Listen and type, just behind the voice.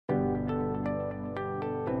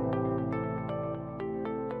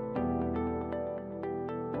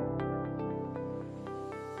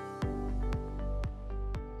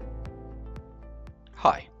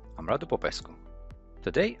Radu Popescu.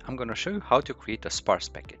 Today I'm going to show you how to create a Sparse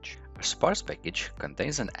package. A Sparse package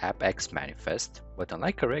contains an AppxManifest, but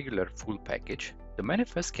unlike a regular full package, the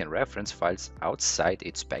manifest can reference files outside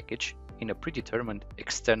its package in a predetermined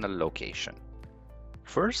external location.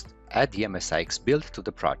 First, add the MSI Build to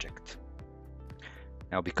the project.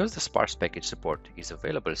 Now, because the Sparse package support is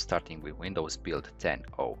available starting with Windows Build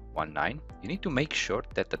 10.0.19, you need to make sure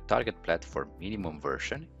that the target platform minimum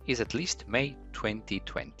version is at least May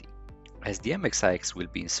 2020. As the MSI will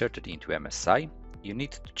be inserted into MSI, you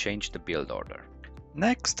need to change the build order.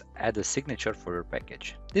 Next, add a signature for your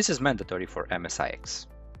package. This is mandatory for MSI.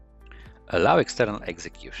 Allow external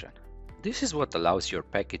execution. This is what allows your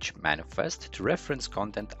package manifest to reference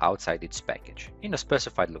content outside its package in a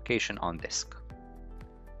specified location on disk.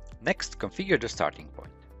 Next, configure the starting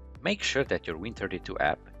point. Make sure that your Win32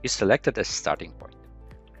 app is selected as starting point.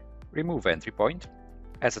 Remove entry point.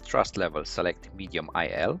 As a trust level, select medium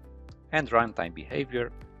IL and runtime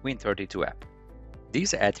behavior Win32 app.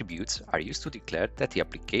 These attributes are used to declare that the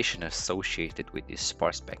application associated with this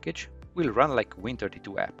Sparse package will run like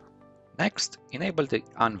Win32 app. Next, enable the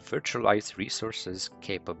unvirtualized resources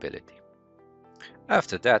capability.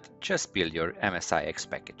 After that, just build your MSI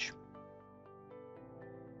package.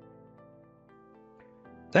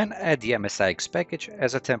 Then add the MSI package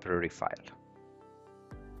as a temporary file.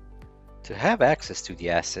 To have access to the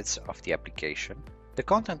assets of the application, the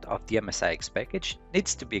content of the MSI package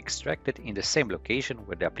needs to be extracted in the same location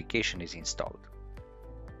where the application is installed.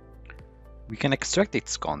 We can extract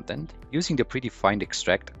its content using the predefined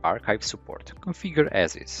extract archive support, configure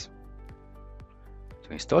as is.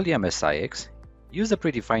 To install the MSI, use the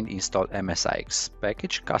predefined install MSI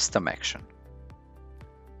package custom action.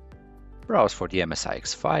 Browse for the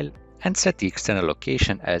MSI file and set the external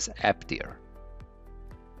location as app.dir.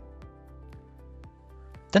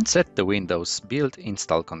 Then set the Windows Build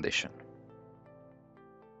install condition.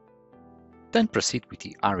 Then proceed with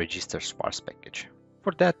the unregistered Sparse package.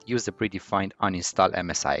 For that, use the predefined uninstall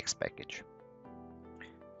MSI package.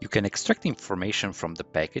 You can extract information from the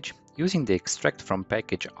package using the extract from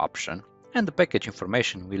package option, and the package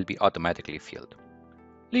information will be automatically filled.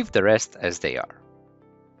 Leave the rest as they are.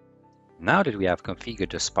 Now that we have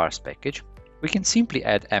configured the Sparse package, we can simply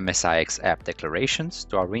add MSI app declarations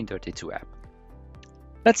to our Win32 app.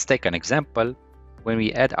 Let's take an example when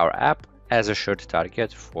we add our app as a shared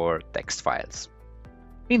target for text files.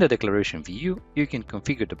 In the declaration view, you can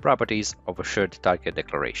configure the properties of a shared target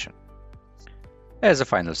declaration. As a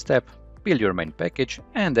final step, build your main package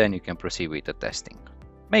and then you can proceed with the testing.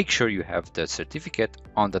 Make sure you have the certificate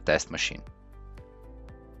on the test machine.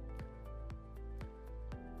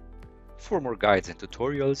 For more guides and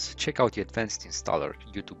tutorials, check out the Advanced Installer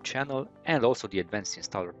YouTube channel and also the Advanced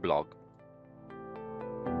Installer blog.